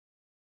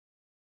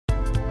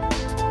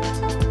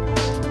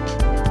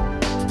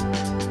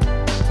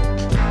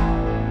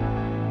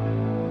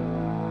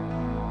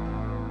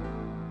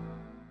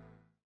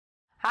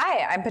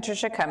I'm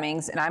Patricia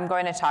Cummings, and I'm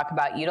going to talk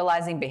about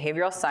utilizing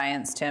behavioral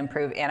science to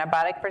improve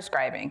antibiotic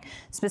prescribing,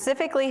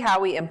 specifically how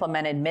we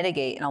implemented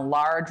Mitigate in a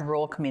large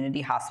rural community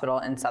hospital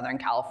in Southern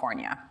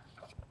California.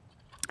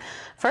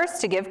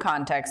 First, to give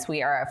context,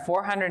 we are a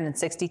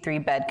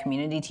 463-bed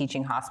community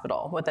teaching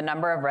hospital with a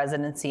number of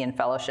residency and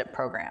fellowship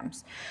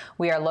programs.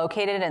 We are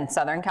located in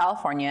Southern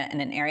California in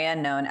an area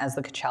known as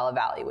the Coachella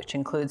Valley, which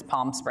includes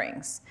Palm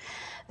Springs.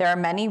 There are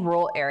many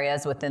rural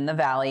areas within the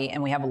valley,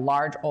 and we have a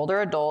large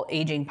older adult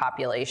aging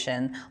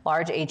population,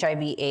 large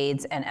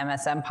HIV/AIDS and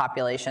MSM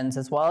populations,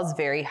 as well as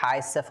very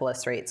high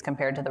syphilis rates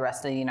compared to the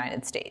rest of the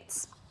United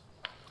States.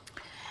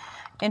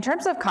 In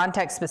terms of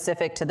context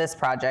specific to this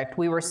project,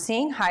 we were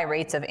seeing high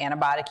rates of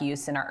antibiotic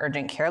use in our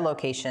urgent care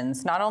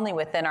locations, not only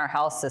within our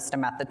health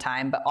system at the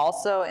time, but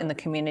also in the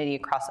community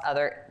across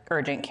other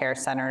urgent care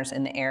centers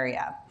in the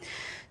area.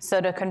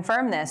 So to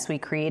confirm this, we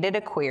created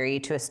a query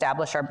to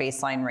establish our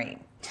baseline rate.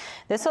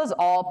 This was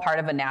all part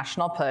of a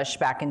national push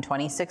back in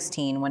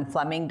 2016 when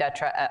Fleming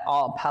Dutra et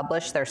al.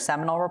 Published their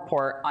seminal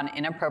report on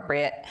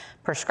inappropriate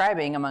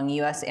prescribing among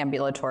U.S.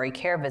 ambulatory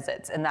care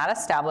visits, and that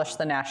established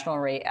the national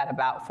rate at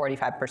about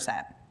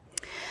 45%.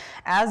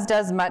 As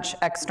does much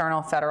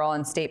external federal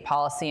and state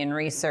policy and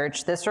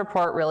research, this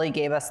report really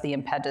gave us the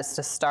impetus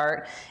to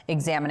start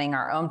examining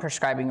our own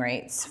prescribing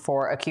rates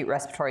for acute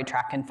respiratory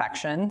tract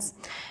infections.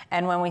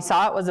 And when we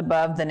saw it was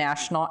above the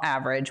national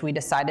average, we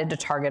decided to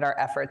target our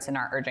efforts in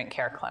our urgent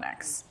care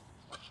clinics.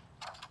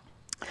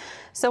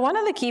 So one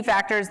of the key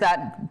factors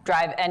that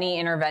drive any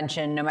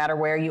intervention, no matter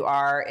where you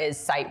are, is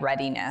site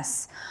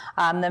readiness.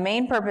 The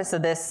main purpose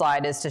of this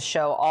slide is to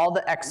show all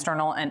the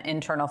external and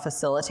internal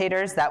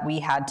facilitators that we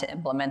had to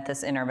implement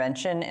this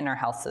intervention in our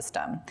health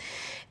system.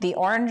 The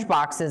orange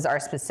boxes are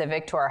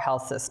specific to our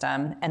health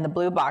system, and the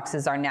blue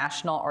boxes are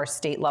national or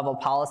state level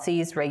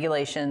policies,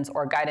 regulations,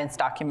 or guidance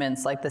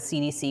documents like the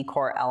CDC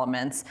core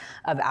elements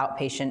of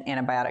outpatient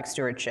antibiotic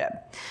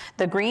stewardship.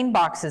 The green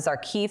boxes are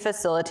key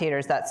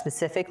facilitators that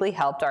specifically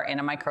helped our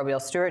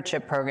antimicrobial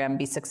stewardship program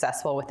be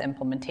successful with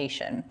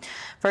implementation.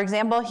 For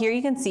example, here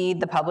you can see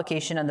the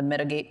publication of the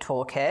Mitigate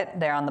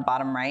Toolkit there on the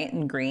bottom right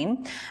in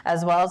green,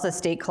 as well as a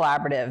state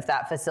collaborative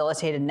that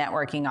facilitated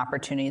networking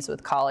opportunities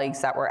with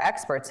colleagues that were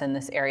experts in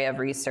this area of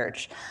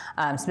research,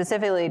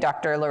 specifically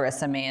Dr.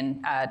 Larissa May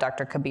and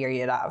Dr. Kabir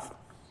Yadav.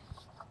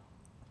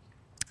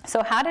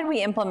 So how did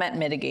we implement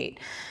Mitigate?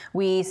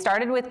 We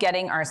started with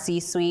getting our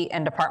C-suite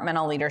and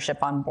departmental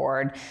leadership on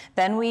board.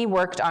 Then we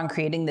worked on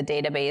creating the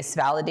database,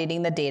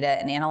 validating the data,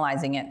 and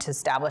analyzing it to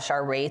establish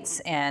our rates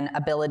and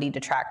ability to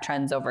track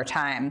trends over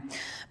time.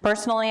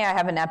 Personally, I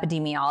have an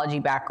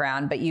epidemiology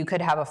background, but you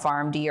could have a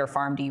PharmD or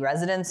PharmD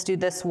residents do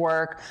this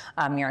work,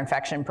 your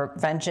infection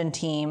prevention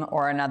team,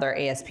 or another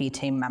ASP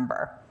team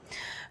member.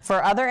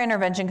 For other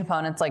intervention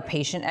components like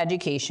patient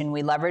education,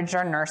 we leveraged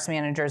our nurse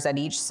managers at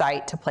each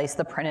site to place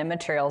the printed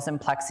materials in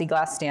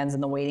plexiglass stands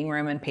in the waiting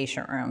room and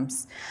patient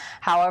rooms.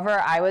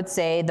 However, I would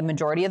say the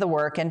majority of the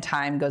work and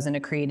time goes into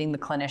creating the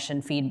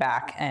clinician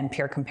feedback and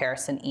peer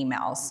comparison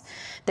emails.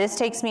 This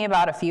takes me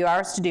about a few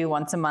hours to do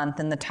once a month,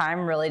 and the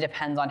time really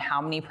depends on how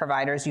many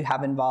providers you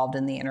have involved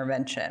in the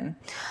intervention.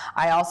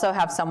 I also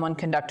have someone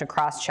conduct a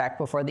cross-check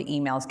before the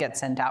emails get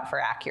sent out for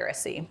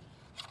accuracy.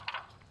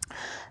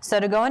 So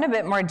to go in a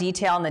bit more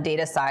detail on the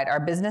data side, our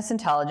business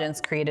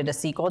intelligence created a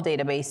SQL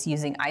database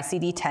using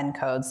ICD-10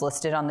 codes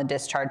listed on the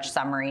discharge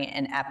summary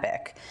in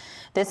Epic.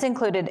 This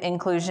included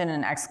inclusion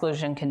and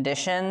exclusion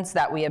conditions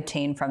that we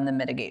obtained from the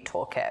Mitigate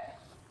Toolkit.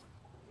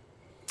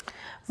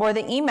 For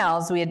the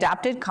emails, we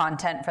adapted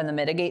content from the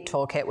Mitigate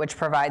Toolkit, which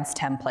provides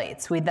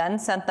templates. We then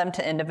sent them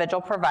to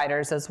individual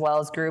providers as well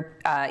as group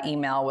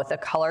email with a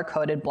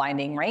color-coded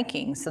blinding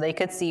ranking so they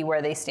could see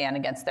where they stand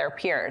against their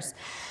peers.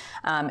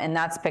 And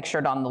that's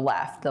pictured on the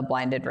left, the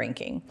blinded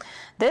ranking.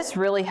 This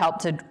really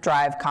helped to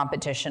drive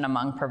competition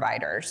among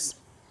providers.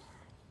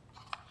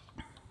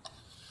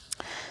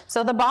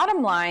 So the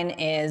bottom line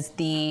is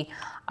the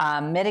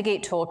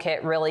Mitigate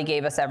Toolkit really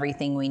gave us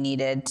everything we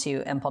needed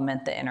to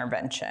implement the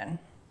intervention.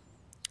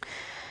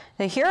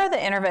 So here are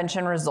the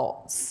intervention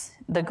results.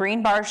 The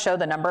green bars show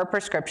the number of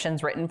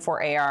prescriptions written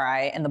for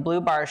ARI, and the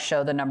blue bars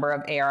show the number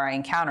of ARI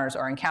encounters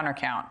or encounter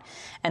count.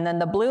 And then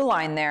the blue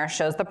line there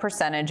shows the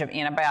percentage of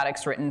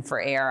antibiotics written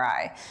for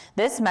ARI.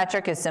 This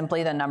metric is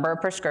simply the number of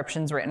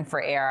prescriptions written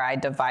for ARI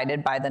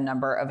divided by the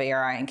number of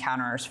ARI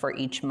encounters for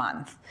each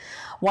month.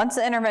 Once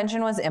the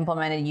intervention was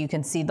implemented, you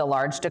can see the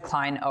large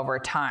decline over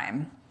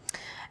time.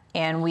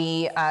 And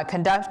we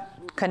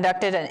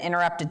conducted an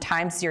interrupted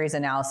time series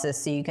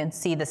analysis, so you can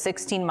see the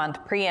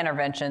 16-month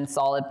pre-intervention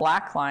solid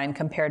black line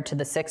compared to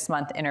the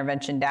 6-month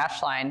intervention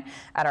dash line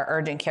at our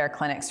urgent care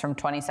clinics from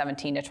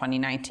 2017 to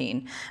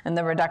 2019, and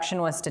the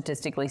reduction was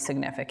statistically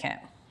significant.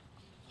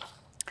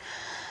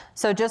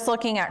 So just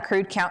looking at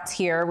crude counts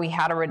here, we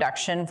had a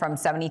reduction from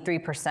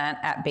 73%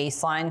 at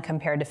baseline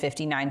compared to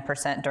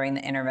 59% during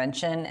the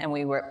intervention, and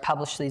we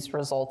published these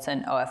results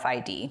in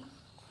OFID.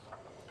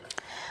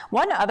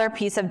 One other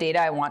piece of data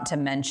I want to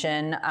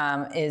mention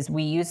is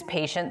we use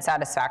patient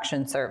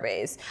satisfaction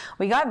surveys.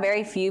 We got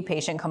very few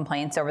patient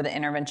complaints over the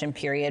intervention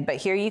period, but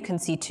here you can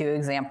see two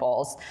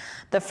examples.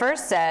 The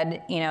first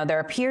said, there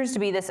appears to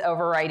be this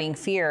overriding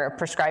fear of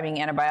prescribing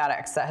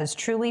antibiotics that has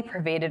truly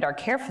pervaded our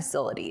care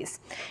facilities.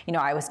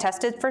 I was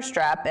tested for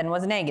strep and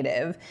was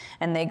negative,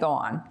 and they go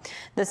on.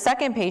 The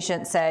second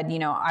patient said,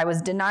 I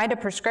was denied a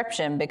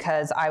prescription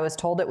because I was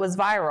told it was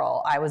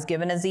viral. I was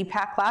given a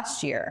Z-Pak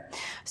last year.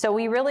 So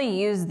we really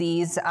use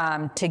these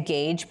to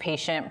gauge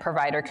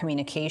patient-provider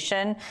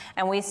communication,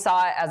 and we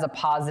saw it as a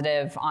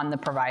positive on the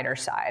provider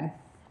side.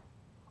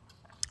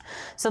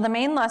 So the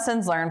main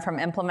lessons learned from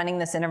implementing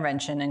this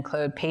intervention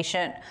include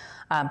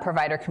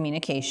patient-provider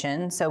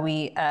communication. So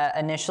we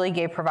initially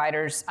gave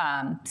providers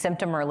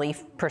symptom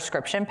relief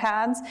prescription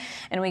pads,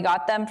 and we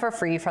got them for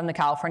free from the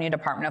California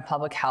Department of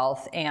Public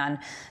Health. And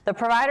the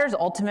providers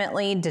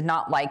ultimately did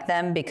not like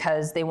them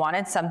because they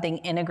wanted something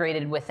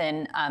integrated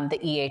within the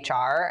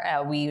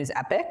EHR. We use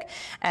Epic,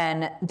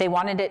 and they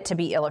wanted it to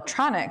be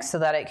electronic so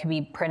that it could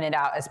be printed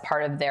out as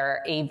part of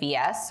their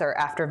AVS, or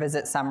after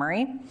visit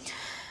summary.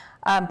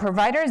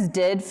 Providers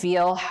did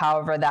feel,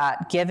 however,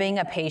 that giving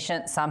a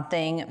patient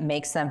something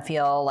makes them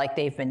feel like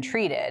they've been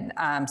treated.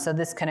 So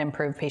this can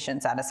improve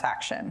patient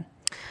satisfaction.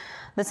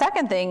 The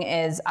second thing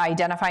is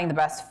identifying the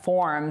best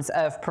forms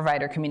of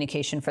provider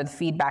communication for the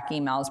feedback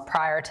emails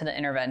prior to the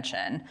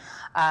intervention.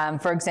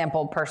 For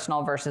example,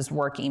 personal versus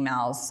work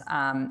emails.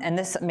 And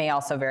this may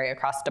also vary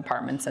across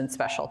departments and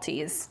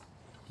specialties.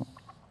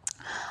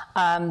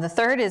 The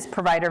third is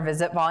provider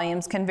visit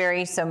volumes can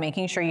vary, so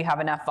making sure you have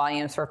enough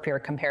volumes for peer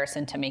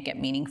comparison to make it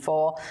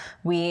meaningful.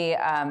 We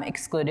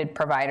excluded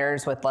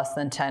providers with less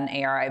than 10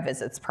 ARI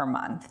visits per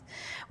month.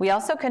 We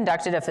also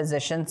conducted a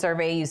physician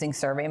survey using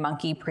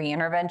SurveyMonkey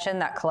pre-intervention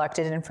that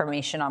collected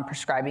information on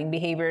prescribing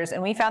behaviors,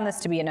 and we found this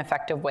to be an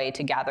effective way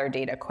to gather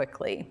data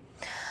quickly.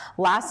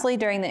 Lastly,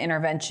 during the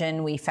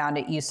intervention, we found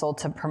it useful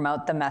to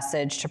promote the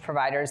message to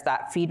providers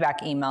that feedback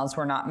emails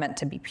were not meant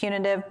to be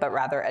punitive, but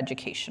rather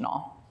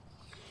educational.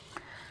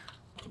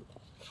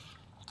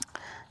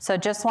 So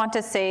just want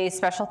to say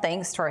special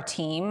thanks to our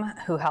team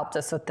who helped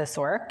us with this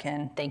work,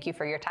 and thank you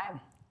for your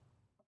time.